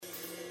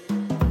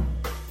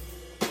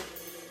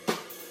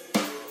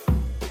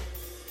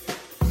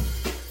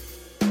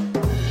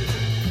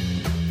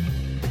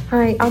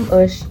Hi, I'm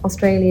Ush,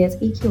 Australia's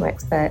EQ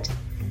expert,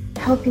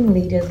 helping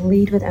leaders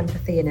lead with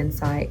empathy and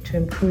insight to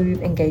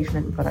improve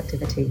engagement and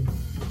productivity.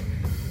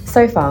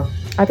 So far,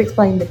 I've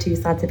explained the two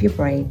sides of your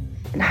brain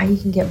and how you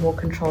can get more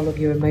control of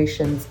your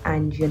emotions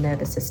and your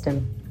nervous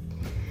system.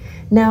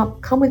 Now,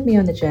 come with me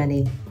on the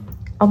journey.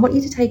 I want you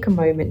to take a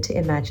moment to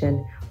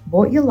imagine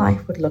what your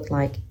life would look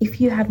like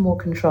if you had more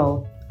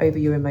control over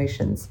your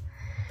emotions.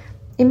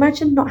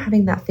 Imagine not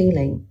having that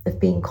feeling of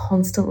being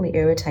constantly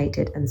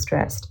irritated and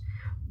stressed.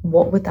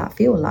 What would that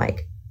feel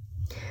like?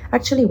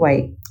 Actually,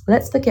 wait,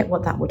 let's forget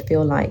what that would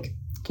feel like.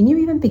 Can you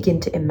even begin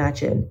to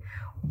imagine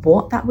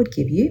what that would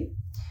give you?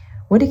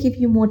 Would it give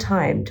you more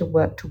time to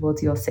work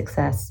towards your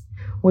success?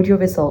 Would your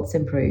results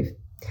improve?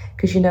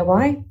 Because you know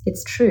why?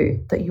 It's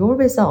true that your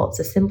results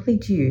are simply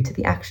due to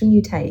the action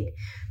you take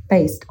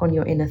based on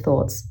your inner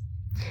thoughts.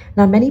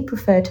 Now, many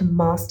prefer to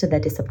master their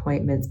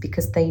disappointments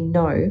because they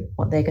know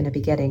what they're going to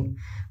be getting.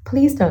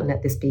 Please don't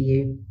let this be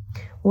you.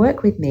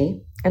 Work with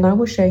me, and I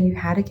will show you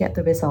how to get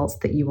the results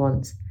that you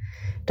want.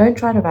 Don't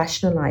try to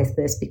rationalize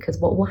this because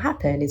what will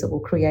happen is it will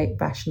create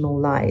rational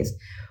lies.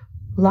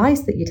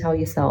 Lies that you tell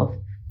yourself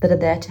that are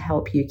there to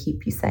help you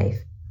keep you safe.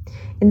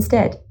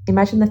 Instead,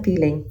 imagine the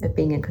feeling of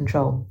being in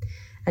control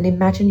and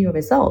imagine your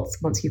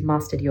results once you've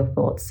mastered your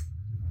thoughts.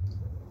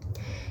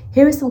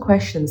 Here are some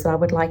questions that I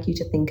would like you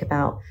to think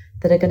about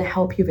that are going to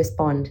help you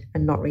respond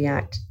and not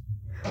react.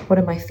 What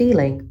am I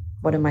feeling?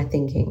 What am I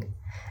thinking?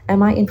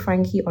 Am I in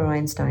Frankie or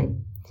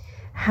Einstein?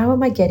 How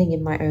am I getting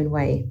in my own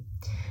way?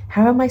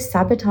 How am I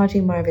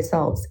sabotaging my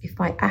results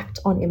if I act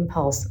on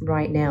impulse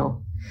right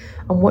now?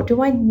 And what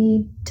do I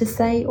need to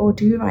say or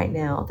do right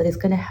now that is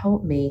going to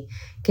help me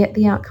get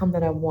the outcome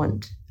that I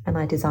want and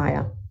I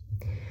desire?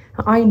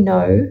 I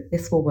know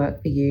this will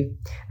work for you,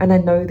 and I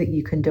know that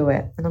you can do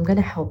it, and I'm going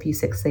to help you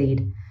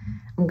succeed.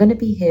 I'm going to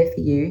be here for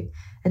you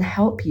and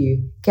help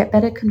you get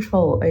better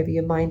control over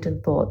your mind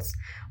and thoughts,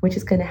 which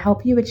is going to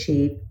help you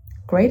achieve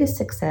greater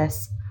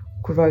success,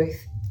 growth,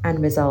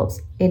 and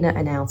results, inner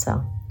and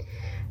outer.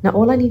 Now,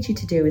 all I need you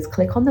to do is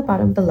click on the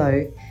button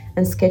below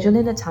and schedule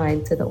in a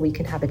time so that we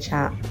can have a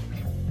chat.